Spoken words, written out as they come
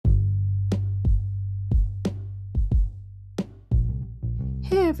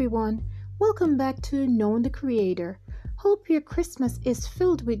Hey everyone, welcome back to Knowing the Creator. Hope your Christmas is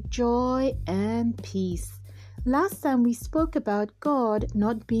filled with joy and peace. Last time we spoke about God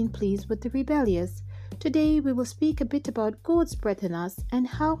not being pleased with the rebellious. Today we will speak a bit about God's breath in us and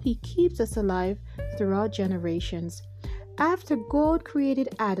how He keeps us alive throughout generations. After God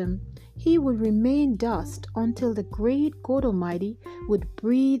created Adam, he would remain dust until the great God Almighty would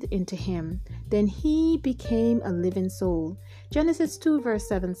breathe into him. Then he became a living soul. Genesis 2 verse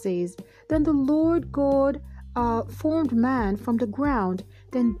 7 says, Then the Lord God formed man from the ground,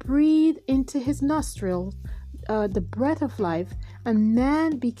 then breathed into his nostrils the breath of life, and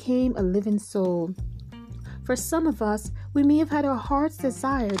man became a living soul. For some of us, we may have had our heart's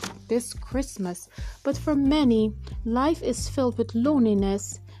desire this Christmas, but for many, life is filled with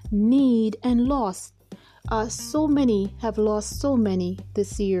loneliness, need, and loss. So many have lost so many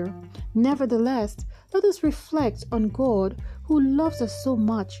this year. Nevertheless, let us reflect on God who loves us so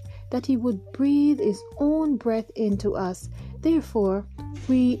much that He would breathe His own breath into us. Therefore,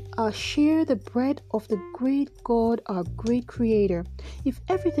 we share the breath of the great God, our great Creator. If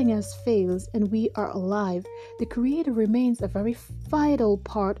everything else fails and we are alive, the Creator remains a very vital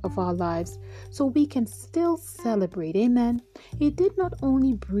part of our lives, so we can still celebrate. Amen. He did not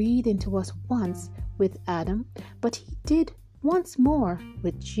only breathe into us once with Adam, but He did once more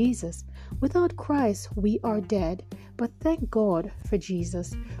with Jesus. Without Christ, we are dead, but thank God for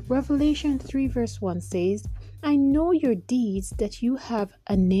Jesus. Revelation 3 verse 1 says, I know your deeds, that you have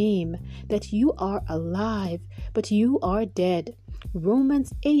a name, that you are alive, but you are dead.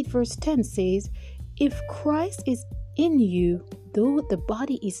 Romans 8 verse 10 says, If Christ is in you, though the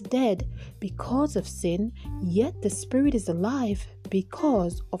body is dead because of sin, yet the spirit is alive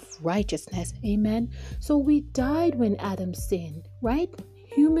because of righteousness. Amen. So we died when Adam sinned, right?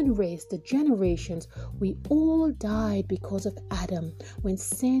 Human race, the generations, we all died because of Adam when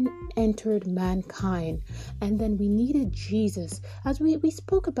sin entered mankind. And then we needed Jesus. As we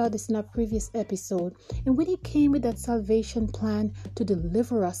spoke about this in our previous episode, and when He came with that salvation plan to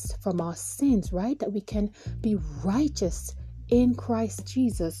deliver us from our sins, right? That we can be righteous in Christ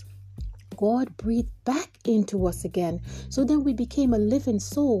Jesus. God breathed back into us again. So then we became a living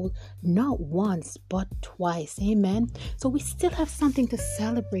soul, not once, but twice. Amen. So we still have something to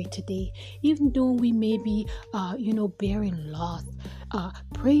celebrate today, even though we may be, bearing loss.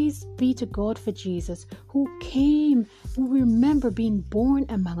 Praise be to God for Jesus, who came, who remember being born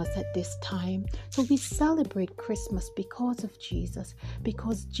among us at this time. So we celebrate Christmas because of Jesus,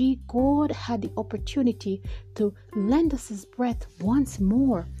 because God had the opportunity to lend us His breath once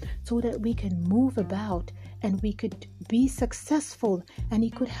more so that we can move about and we could be successful and He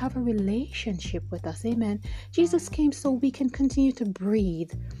could have a relationship with us. Amen. Jesus came so we can continue to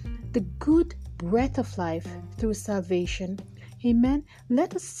breathe the good breath of life through salvation. Amen.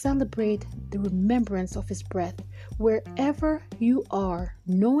 Let us celebrate the remembrance of His breath wherever you are,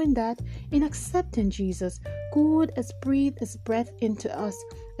 knowing that in accepting Jesus, God has breathed His breath into us,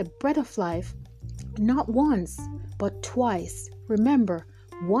 a breath of life, not once, but twice. Remember,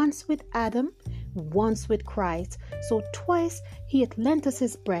 once with Adam, once with Christ. So twice He had lent us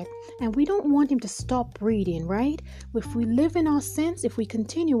His breath, and we don't want Him to stop breathing, right? If we live in our sins, if we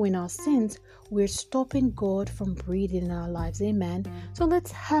continue in our sins, we're stopping God from breathing in our lives. Amen. So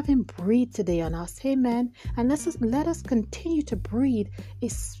let's have Him breathe today on us. Amen. And let us continue to breathe a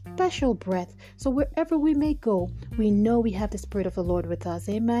special breath. So wherever we may go, we know we have the Spirit of the Lord with us.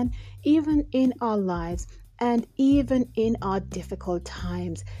 Amen. Even in our lives, and even in our difficult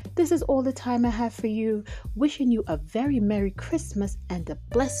times. This is all the time I have for you. Wishing you a very Merry Christmas and a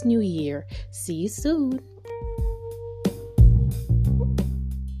blessed New Year. See you soon.